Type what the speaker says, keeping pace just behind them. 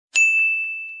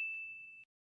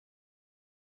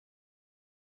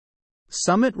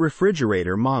Summit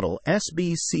Refrigerator Model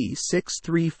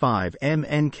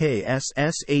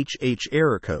SBC635MNKSSHH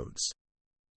Error Codes.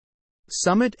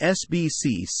 Summit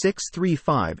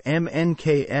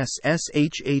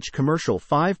SBC635MNKSSHH Commercial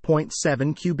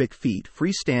 5.7 cubic feet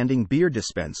freestanding beer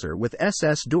dispenser with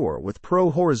SS door with Pro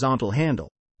horizontal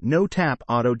handle, no tap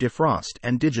auto defrost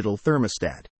and digital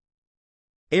thermostat.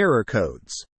 Error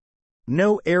codes.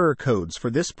 No error codes for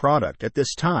this product at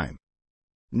this time.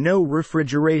 No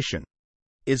refrigeration.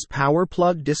 Is power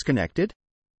plug disconnected?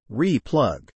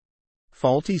 Re-plug.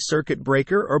 Faulty circuit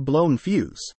breaker or blown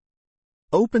fuse.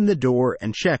 Open the door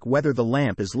and check whether the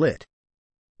lamp is lit.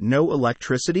 No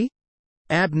electricity?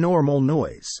 Abnormal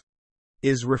noise.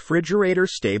 Is refrigerator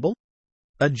stable?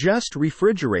 Adjust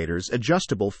refrigerator's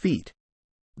adjustable feet.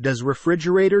 Does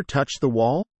refrigerator touch the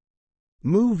wall?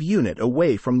 Move unit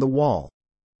away from the wall.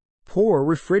 Poor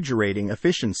refrigerating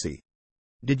efficiency.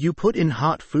 Did you put in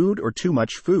hot food or too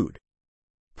much food?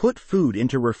 Put food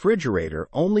into refrigerator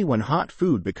only when hot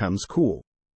food becomes cool.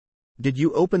 Did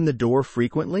you open the door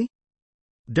frequently?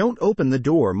 Don't open the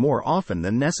door more often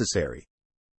than necessary.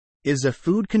 Is a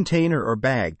food container or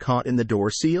bag caught in the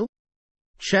door seal?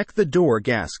 Check the door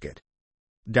gasket.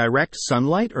 Direct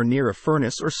sunlight or near a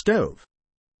furnace or stove.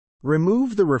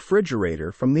 Remove the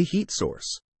refrigerator from the heat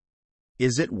source.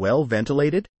 Is it well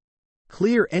ventilated?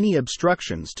 Clear any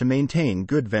obstructions to maintain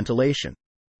good ventilation.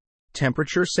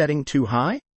 Temperature setting too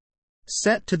high?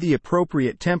 Set to the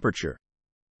appropriate temperature.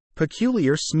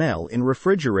 Peculiar smell in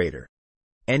refrigerator.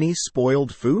 Any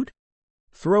spoiled food?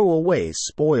 Throw away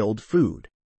spoiled food.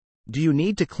 Do you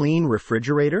need to clean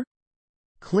refrigerator?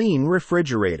 Clean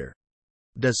refrigerator.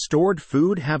 Does stored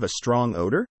food have a strong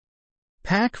odor?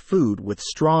 Pack food with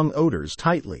strong odors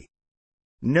tightly.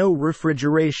 No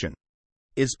refrigeration.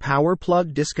 Is power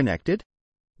plug disconnected?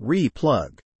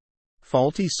 Re-plug.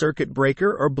 Faulty circuit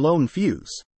breaker or blown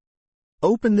fuse.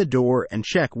 Open the door and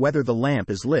check whether the lamp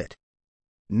is lit.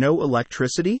 No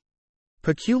electricity?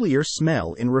 Peculiar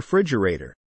smell in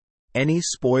refrigerator. Any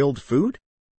spoiled food?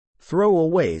 Throw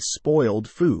away spoiled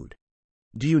food.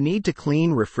 Do you need to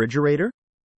clean refrigerator?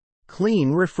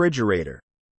 Clean refrigerator.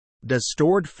 Does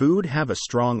stored food have a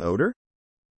strong odor?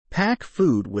 Pack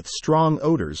food with strong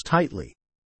odors tightly.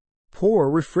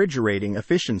 Poor refrigerating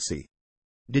efficiency.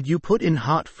 Did you put in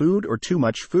hot food or too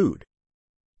much food?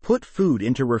 Put food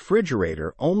into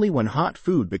refrigerator only when hot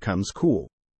food becomes cool.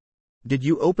 Did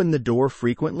you open the door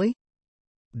frequently?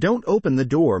 Don't open the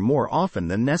door more often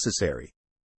than necessary.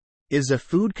 Is a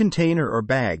food container or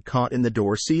bag caught in the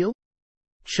door seal?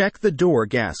 Check the door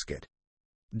gasket.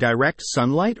 Direct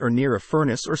sunlight or near a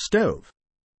furnace or stove.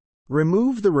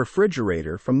 Remove the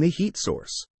refrigerator from the heat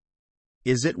source.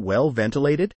 Is it well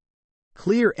ventilated?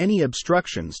 Clear any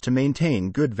obstructions to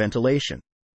maintain good ventilation.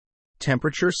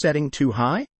 Temperature setting too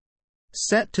high?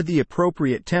 Set to the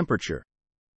appropriate temperature.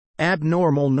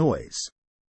 Abnormal noise.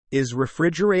 Is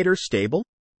refrigerator stable?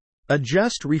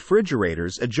 Adjust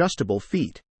refrigerator's adjustable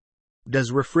feet.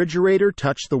 Does refrigerator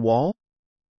touch the wall?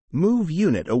 Move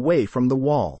unit away from the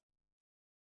wall.